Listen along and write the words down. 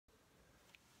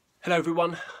Hello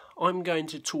everyone, I'm going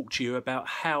to talk to you about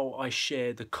how I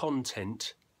share the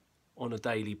content on a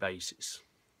daily basis.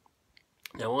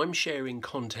 Now I'm sharing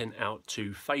content out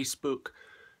to Facebook,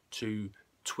 to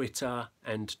Twitter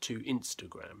and to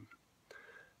Instagram.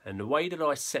 And the way that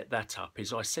I set that up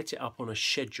is I set it up on a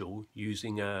schedule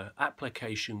using an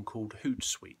application called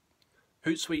Hootsuite.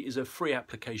 Hootsuite is a free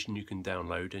application you can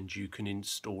download and you can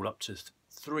install up to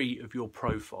 3 of your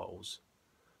profiles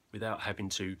without having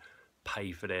to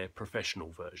pay for their professional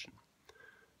version.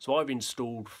 So I've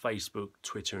installed Facebook,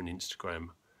 Twitter and Instagram.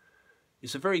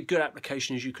 It's a very good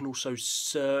application as you can also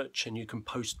search and you can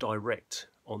post direct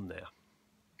on there.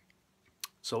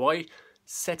 So I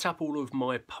set up all of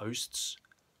my posts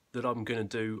that I'm going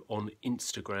to do on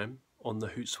Instagram on the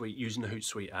Hootsuite using the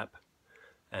Hootsuite app,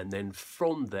 and then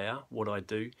from there what I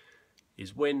do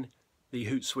is when the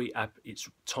Hootsuite app, it's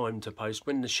time to post,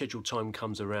 when the scheduled time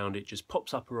comes around, it just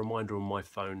pops up a reminder on my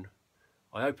phone.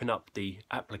 I open up the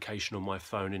application on my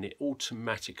phone and it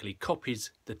automatically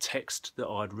copies the text that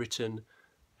I'd written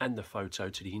and the photo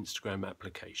to the Instagram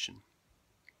application.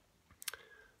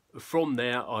 From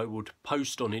there I would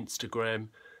post on Instagram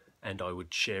and I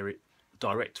would share it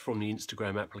direct from the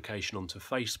Instagram application onto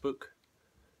Facebook.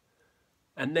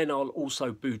 And then I'll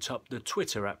also boot up the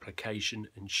Twitter application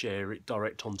and share it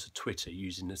direct onto Twitter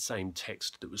using the same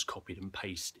text that was copied and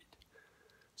pasted.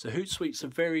 So Hootsuite's a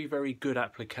very, very good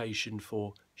application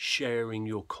for sharing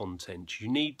your content. You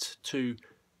need to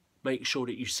make sure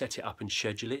that you set it up and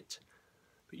schedule it,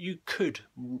 but you could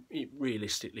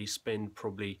realistically spend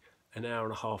probably an hour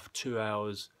and a half, 2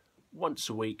 hours once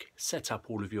a week, set up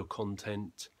all of your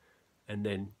content, and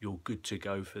then you're good to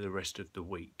go for the rest of the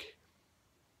week.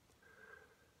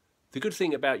 The good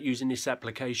thing about using this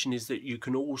application is that you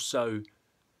can also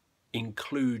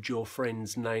include your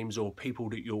friends' names or people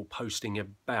that you're posting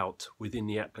about within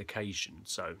the application.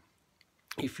 So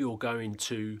if you're going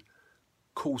to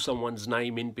call someone's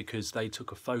name in because they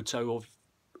took a photo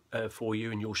of for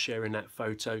you and you're sharing that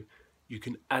photo, you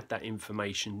can add that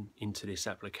information into this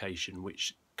application,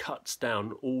 which cuts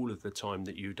down all of the time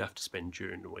that you'd have to spend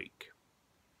during the week.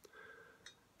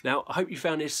 Now I hope you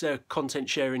found this content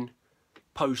sharing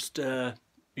post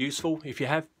useful. If you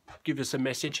have, give us a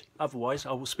message. Otherwise,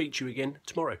 I will speak to you again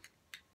tomorrow.